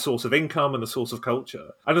and a source of income and a source of culture.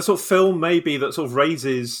 And a sort of film maybe that sort of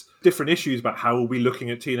raises different issues about how are we looking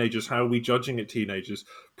at teenagers, how are we judging at teenagers,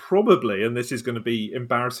 probably, and this is going to be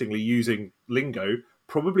embarrassingly using lingo,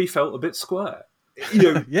 probably felt a bit square.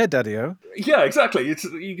 Yeah, Daddy-O. Yeah, exactly.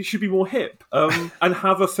 You should be more hip. And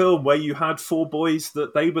have a film where you had four boys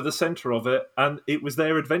that they were the centre of it and it was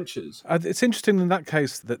their adventures. It's interesting in that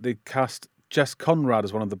case that they cast Jess Conrad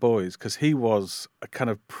as one of the boys, because he was a kind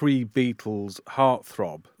of pre-Beatles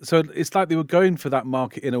heartthrob. So it's like they were going for that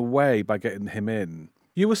market in a way by getting him in.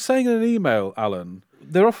 You were saying in an email, Alan,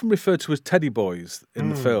 they're often referred to as teddy boys in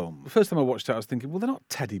the film. The first time I watched it, I was thinking, well, they're not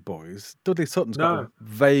teddy boys. Dudley Sutton's got a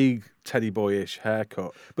vague teddy boyish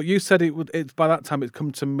haircut. But you said it by that time it'd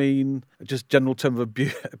come to mean just general term of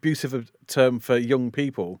abusive term for young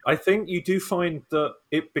people. I think you do find that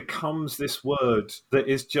it becomes this word that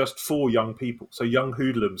is just for young people. So young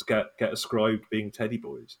hoodlums get ascribed being teddy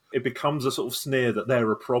boys. It becomes a sort of sneer that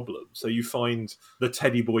they're a problem. So you find the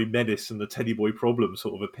teddy boy menace and the teddy boy problem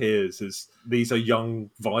sort of appears as these are young,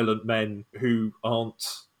 violent men who aren't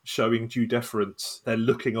showing due deference. They're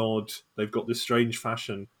looking odd. They've got this strange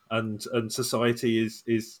fashion. And society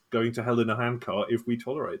is going to hell in a handcart if we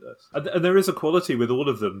tolerate this. And there is a quality with all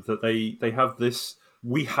of them that they have this.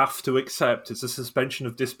 We have to accept it's a suspension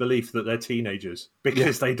of disbelief that they're teenagers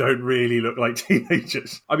because they don't really look like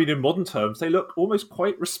teenagers. I mean, in modern terms, they look almost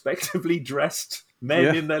quite respectably dressed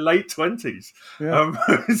men in their late 20s.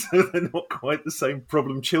 So they're not quite the same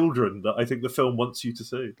problem children that I think the film wants you to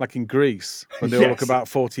see. Like in Greece, when they all look about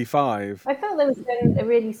 45. I felt there was a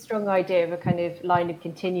really strong idea of a kind of line of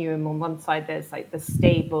continuum. On one side, there's like the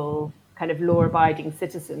stable, kind of law-abiding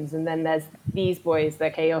citizens, and then there's these boys, they're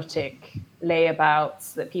chaotic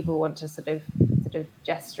layabouts that people want to sort of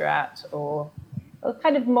gesture at, or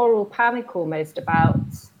kind of moral panic almost about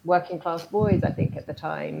working class boys, I think, at the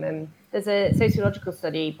time. And there's a sociological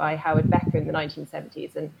study by Howard Becker in the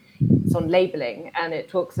 1970s, and it's on labelling, and it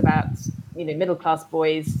talks about, middle class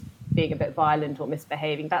boys being a bit violent or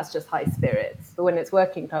misbehaving. That's just high spirits. But when it's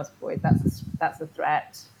working class boys, that's a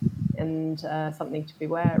threat and something to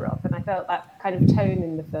beware of. And I felt that kind of tone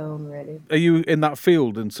in the film, really. Are you in that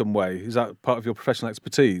field in some way? Is that part of your professional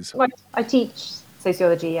expertise? Well, I teach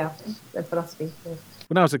sociology, and philosophy. Yeah.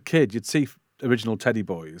 When I was a kid, you'd see original Teddy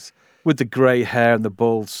Boys with the grey hair and the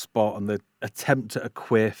bald spot and the attempt at a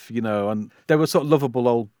quiff, and they were sort of lovable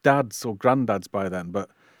old dads or granddads by then. But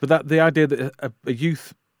that the idea that a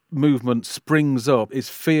youth movement springs up, is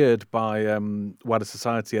feared by wider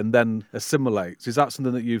society and then assimilates. Is that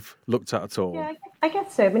something that you've looked at all? Yeah, I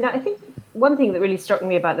guess so. I mean, I think one thing that really struck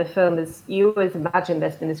me about the film is you always imagine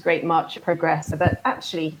there's been this great march of progress, but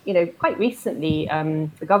actually, quite recently,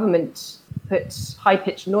 the government put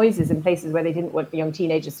high-pitched noises in places where they didn't want young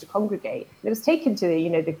teenagers to congregate. And it was taken to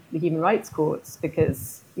the human rights courts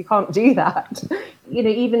because you can't do that.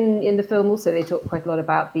 Even in the film also, they talk quite a lot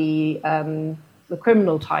about the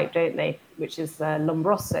criminal type, don't they? Which is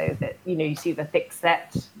Lombroso, that, you see the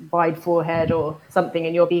thick-set, wide forehead or something,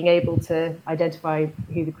 and you're being able to identify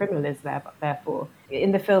who the criminal is therefore.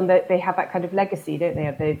 In the film, they have that kind of legacy, don't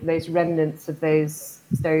they? Those remnants of those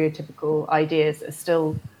stereotypical ideas are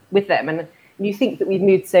still with them. And you think that we've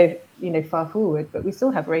moved so, far forward, but we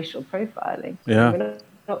still have racial profiling. Yeah. We're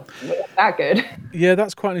not that good. Yeah,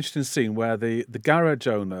 that's quite an interesting scene where the garage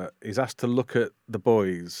owner is asked to look at the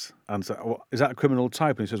boys and say, well, is that a criminal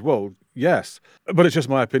type? And he says, well, yes, but it's just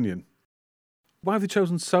my opinion. Why have they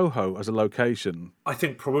chosen Soho as a location? I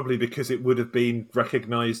think probably because it would have been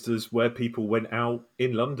recognised as where people went out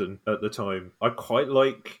in London at the time. I quite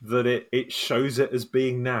like that it shows it as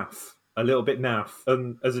being naff. A little bit naff.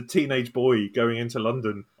 And as a teenage boy going into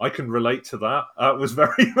London, I can relate to that. It was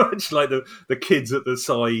very much like the kids at the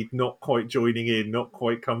side, not quite joining in, not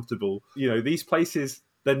quite comfortable. These places,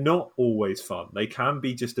 they're not always fun. They can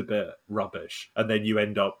be just a bit rubbish. And then you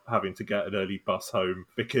end up having to get an early bus home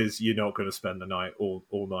because you're not going to spend the night all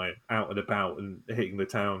night out and about and hitting the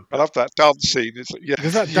town. I love that dance scene.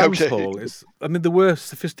 Because that dance hall is, the worst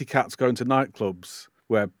sophisticates going to nightclubs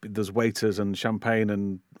where there's waiters and champagne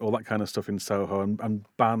and all that kind of stuff in Soho and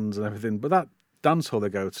bands and everything. But that dance hall they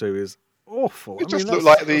go to is awful. It just looked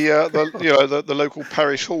like the local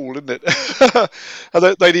parish hall, didn't it?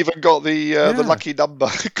 And they'd even got the lucky number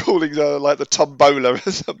calling the tombola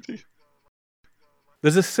or something.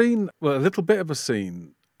 There's a scene, a little bit of a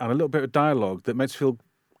scene and a little bit of dialogue that makes you feel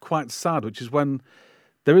quite sad, which is when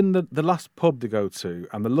they're in the last pub they go to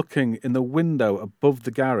and they're looking in the window above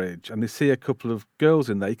the garage and they see a couple of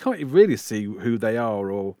girls in there. You can't really see who they are,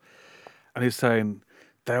 and he's saying,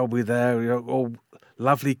 they'll be there, all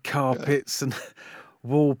lovely carpets and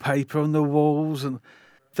wallpaper on the walls, and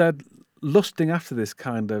they're lusting after this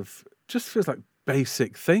kind of, just feels like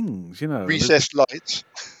basic things, Recessed lights.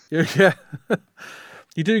 Yeah.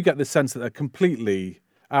 You do get the sense that they're completely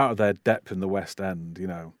out of their depth in the West End,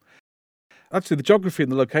 Actually, the geography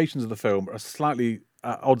and the locations of the film are slightly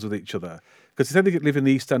at odds with each other. Because they say they live in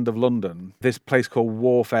the East End of London, this place called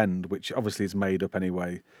Wharf End, which obviously is made up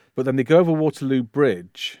anyway. But then they go over Waterloo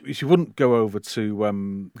Bridge, which you wouldn't go over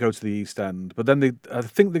to go to the East End. But then I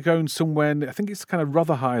think they're going somewhere, I think it's kind of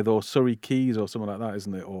Rotherhithe or Surrey Quays or something like that,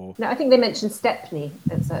 isn't it? No, I think they mentioned Stepney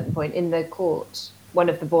at a certain point in the court. One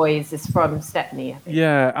of the boys is from Stepney, I think.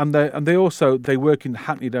 Yeah, and they also work in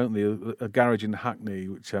Hackney, don't they? A garage in Hackney,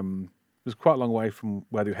 which was quite a long way from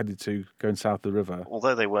where they were headed to, going south of the river.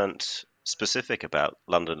 Although they weren't specific about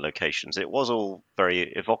London locations, it was all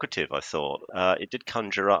very evocative, I thought. It did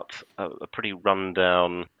conjure up a pretty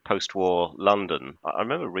rundown post-war London. I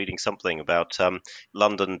remember reading something about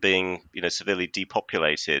London being, severely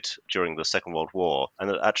depopulated during the Second World War, and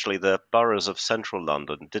that actually the boroughs of central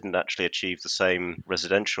London didn't actually achieve the same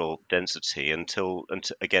residential density until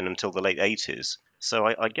the late 80s. So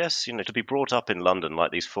I guess, to be brought up in London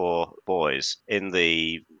like these four boys in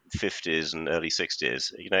the 50s and early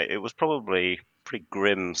 60s, it was probably pretty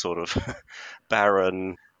grim, sort of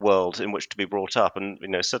barren world in which to be brought up. And,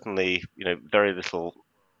 certainly, very little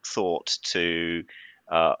thought to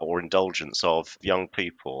or indulgence of young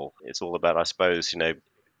people. It's all about, I suppose,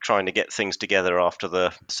 trying to get things together after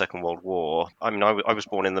the Second World War. I mean, I was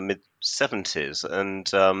born in the mid-70s, and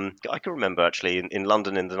I can remember actually in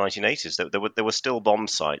London in the 1980s that there were still bomb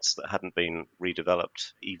sites that hadn't been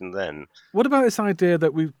redeveloped even then. What about this idea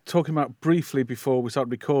that we were talking about briefly before we started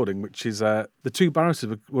recording, which is the two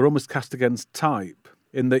barristers were almost cast against type,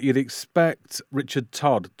 in that you'd expect Richard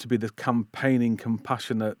Todd to be the campaigning,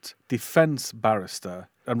 compassionate defence barrister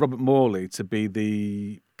and Robert Morley to be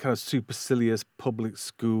the kind of supercilious public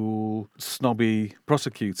school snobby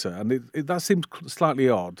prosecutor, and that seems slightly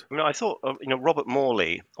odd. I mean, I thought Robert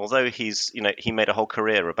Morley, although he made a whole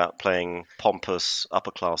career about playing pompous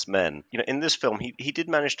upper class men, in this film he did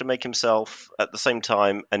manage to make himself at the same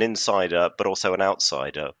time an insider but also an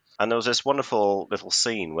outsider. And there was this wonderful little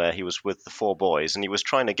scene where he was with the four boys and he was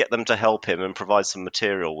trying to get them to help him and provide some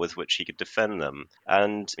material with which he could defend them.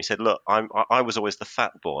 And he said, look, I was always the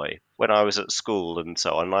fat boy when I was at school and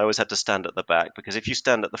so on. I always had to stand at the back because if you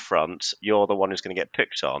stand at the front, you're the one who's going to get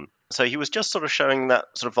picked on. So he was just sort of showing that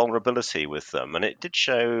sort of vulnerability with them. And it did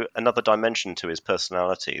show another dimension to his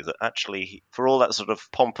personality, that actually, for all that sort of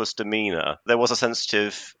pompous demeanour, there was a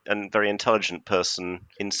sensitive and very intelligent person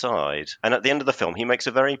inside. And at the end of the film, he makes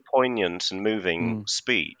a very poignant and moving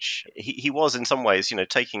speech. He was in some ways,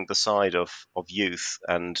 taking the side of youth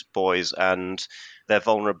and boys and their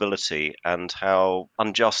vulnerability and how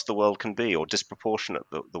unjust the world can be or disproportionate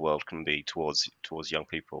the world can be towards young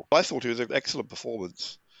people. I thought it was an excellent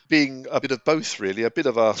performance. Being a bit of both, really, a bit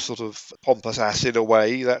of a sort of pompous ass in a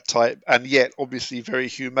way, that type, and yet obviously very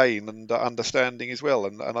humane and understanding as well.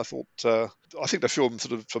 And I thought, I think the film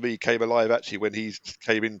sort of, for me, came alive actually when he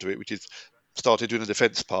came into it, which is started doing the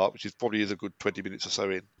defence part, which is probably a good 20 minutes or so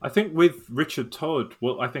in. I think with Richard Todd,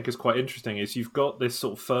 what I think is quite interesting is you've got this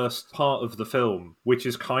sort of first part of the film, which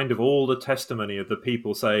is kind of all the testimony of the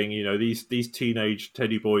people saying, these teenage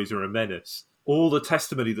teddy boys are a menace. All the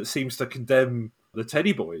testimony that seems to condemn the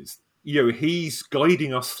teddy boys. He's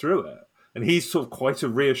guiding us through it. And he's sort of quite a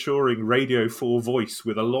reassuring Radio 4 voice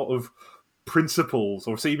with a lot of principles,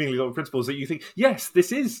 or seemingly a lot of principles that you think, yes,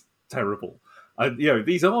 this is terrible.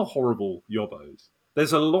 These are horrible yobbos.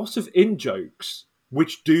 There's a lot of in-jokes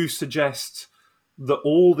which do suggest that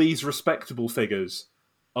all these respectable figures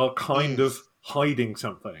are kind of hiding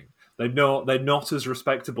something. They're not as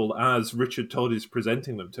respectable as Richard Todd is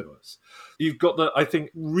presenting them to us. You've got the, I think,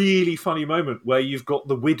 really funny moment where you've got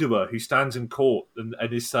the widower who stands in court and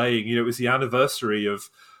is saying, it was the anniversary of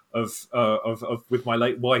with my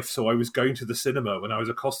late wife, so I was going to the cinema when I was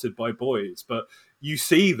accosted by boys. But you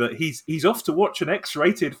see that he's off to watch an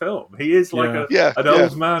X-rated film. He is like an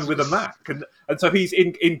old man with a Mac, and so he's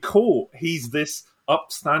in court. He's this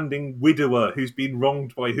upstanding widower who's been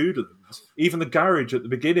wronged by hoodlums. Even the garage at the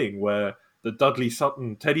beginning where the Dudley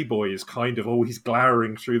Sutton teddy boy is kind of, he's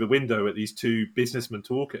glowering through the window at these two businessmen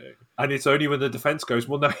talking. And it's only when the defence goes,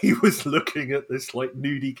 well, no, he was looking at this like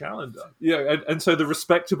nudie calendar. And so the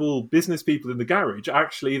respectable business people in the garage,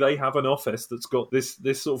 actually, they have an office that's got this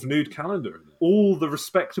sort of nude calendar in it. All the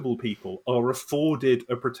respectable people are afforded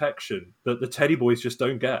a protection that the teddy boys just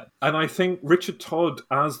don't get. And I think Richard Todd,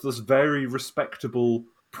 as this very respectable,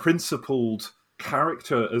 principled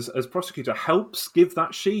character as prosecutor, helps give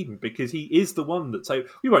that sheen, because he is the one that say,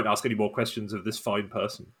 we won't ask any more questions of this fine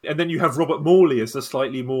person. And then you have Robert Morley as the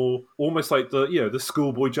slightly more, almost like the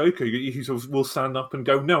schoolboy joker who sort of will stand up and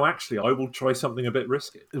go, no, actually, I will try something a bit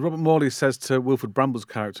risky. Robert Morley says to Wilfred Bramble's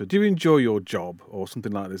character, do you enjoy your job? Or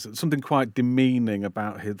something like this. Something quite demeaning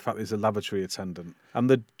about the fact that he's a lavatory attendant. And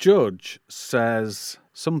the judge says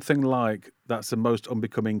something like, that's the most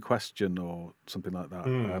unbecoming question, or something like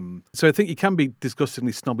that. So I think you can be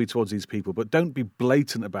disgustingly snobby towards these people, but don't be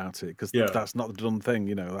blatant about it, because that's not the done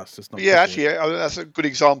thing, that's just not... Yeah, actually, that's a good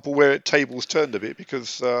example where it tables turned a bit,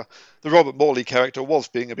 because the Robert Morley character was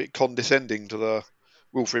being a bit condescending to the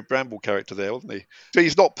Wilfred Bramble character there, wasn't he? So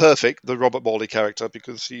he's not perfect, the Robert Morley character,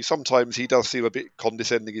 because sometimes he does seem a bit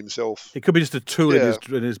condescending himself. It could be just a tool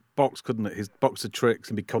in his box, couldn't it? His box of tricks,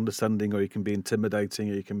 and be condescending, or he can be intimidating,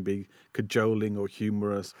 or he can be cajoling or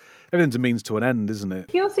humorous. Everything's a means to an end, isn't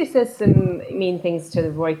it? He also says some mean things to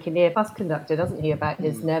the Roy Kinnear bus conductor, doesn't he, about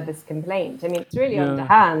his nervous complaint? I mean, it's really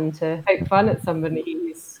underhand to poke fun at somebody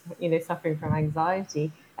who's, suffering from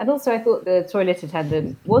anxiety. And also, I thought the toilet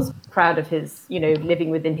attendant was proud of his, living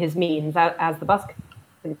within his means as the bus.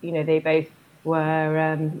 They both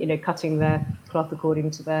were, cutting their cloth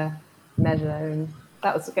according to their measure. And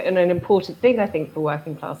that was an important thing, I think, for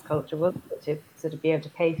working class culture, wasn't it? To sort of be able to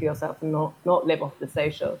pay for yourself and not live off the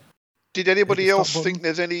social. Did anybody else think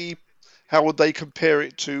there's any... How would they compare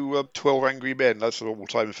it to 12 Angry Men? That's an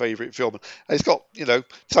all-time favourite film. And it's got, to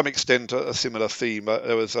some extent a similar theme.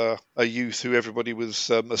 There was a youth who everybody was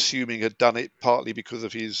assuming had done it, partly because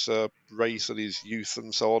of his race and his youth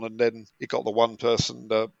and so on. And then it got the one person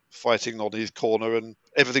fighting on his corner, and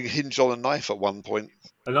everything hinged on a knife at one point.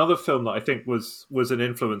 Another film that I think was an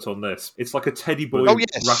influence on this. It's like a Teddy Boy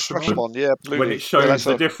Rashomon, yeah, absolutely. When it shows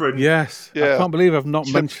the different... Yes, I can't believe I've not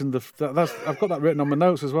mentioned I've got that written on my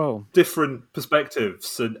notes as well. Different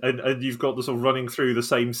perspectives, and you've got the sort of running through the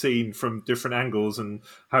same scene from different angles, and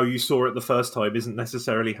how you saw it the first time isn't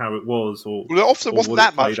necessarily how it was. Well, it often wasn't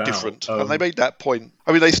that much different, and they made that point.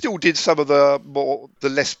 I mean, they still did some of the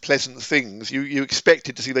less pleasant things. You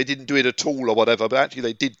expected to see they didn't do it at all or whatever, but actually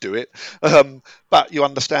they did do it. But you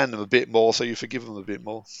understand them a bit more, so you forgive them a bit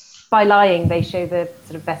more. By lying, they show the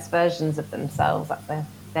sort of best versions of themselves. That's their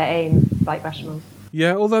aim, like Rashomon.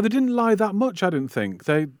 Yeah, although they didn't lie that much, I didn't think.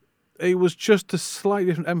 It was just a slightly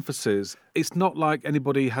different emphasis. It's not like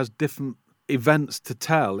anybody has different events to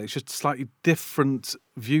tell. It's just slightly different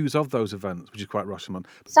views of those events, which is quite Rashomon.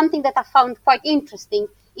 Something that I found quite interesting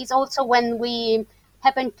is also when we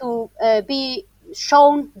happen to be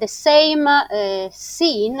shown the same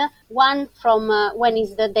scene, one from when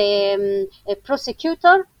is the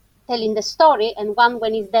prosecutor telling the story, and one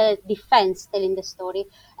when is the defense telling the story,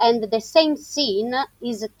 and the same scene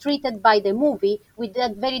is treated by the movie with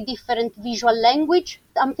that very different visual language.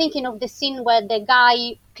 I'm thinking of the scene where the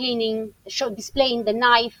guy displaying the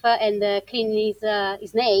knife and cleaning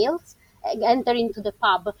his nails, enter into the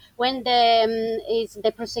pub. When is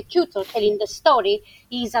the prosecutor telling the story,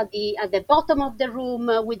 he's at the bottom of the room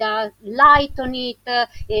with a light on it.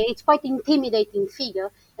 It's quite intimidating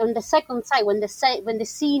figure. On the second side, when the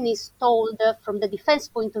scene is told from the defense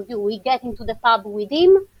point of view, we get into the pub with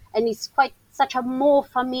him, and it's quite such a more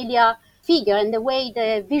familiar figure. And the way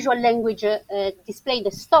the visual language display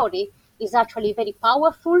the story is actually very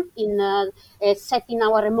powerful in setting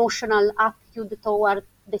our emotional attitude toward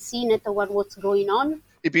the scene and toward what's going on.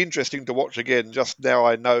 It'd be interesting to watch again. Just now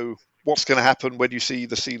I know what's going to happen when you see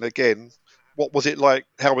the scene again. What was it like?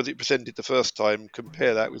 How was it presented the first time?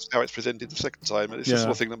 Compare that with how it's presented the second time. And it's the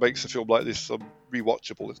sort of thing that makes a film like this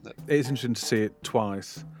rewatchable, isn't it? It's interesting to see it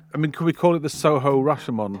twice. I mean, could we call it the Soho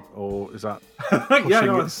Rashomon, or is that pushing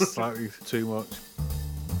it slightly too much?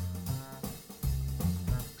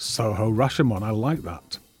 Soho Rashomon, I like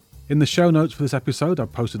that. In the show notes for this episode,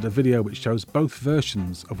 I've posted a video which shows both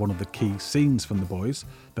versions of one of the key scenes from The Boys,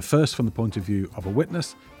 the first from the point of view of a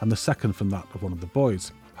witness, and the second from that of one of the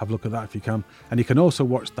boys. Have a look at that if you can, and you can also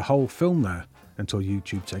watch the whole film there until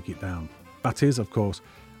YouTube take it down. That is, of course,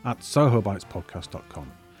 at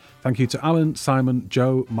sohobytespodcast.com. Thank you to Alan, Simon,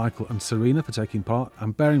 Joe, Michael and Serena for taking part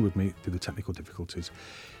and bearing with me through the technical difficulties.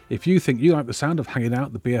 If you think you like the sound of hanging out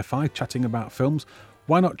at the BFI chatting about films,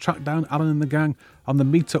 why not track down Alan and the gang on the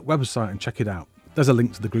Meetup website and check it out. There's a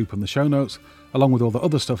link to the group on the show notes, along with all the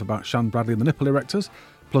other stuff about Shan Bradley and the Nipple Erectors,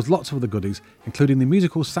 plus lots of other goodies, including the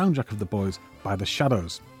musical soundtrack of The Boys by The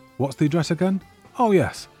Shadows. What's the address again? Oh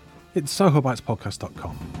yes, it's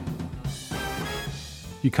sohobytespodcast.com.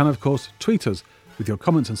 You can, of course, tweet us with your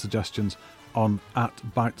comments and suggestions on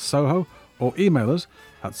 @ByteSoho, or email us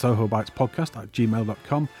at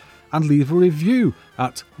sohobytespodcast@gmail.com and leave a review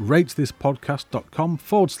at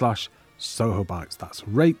ratethispodcast.com/SohoBytes. That's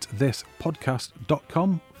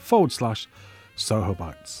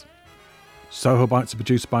ratethispodcast.com/SohoBytes. Soho Bytes are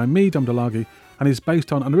produced by me, Dom DeLargy, and is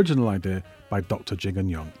based on an original idea by Dr. Jing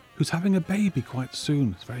Young, who's having a baby quite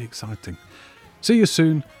soon. It's very exciting. See you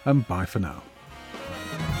soon, and bye for now.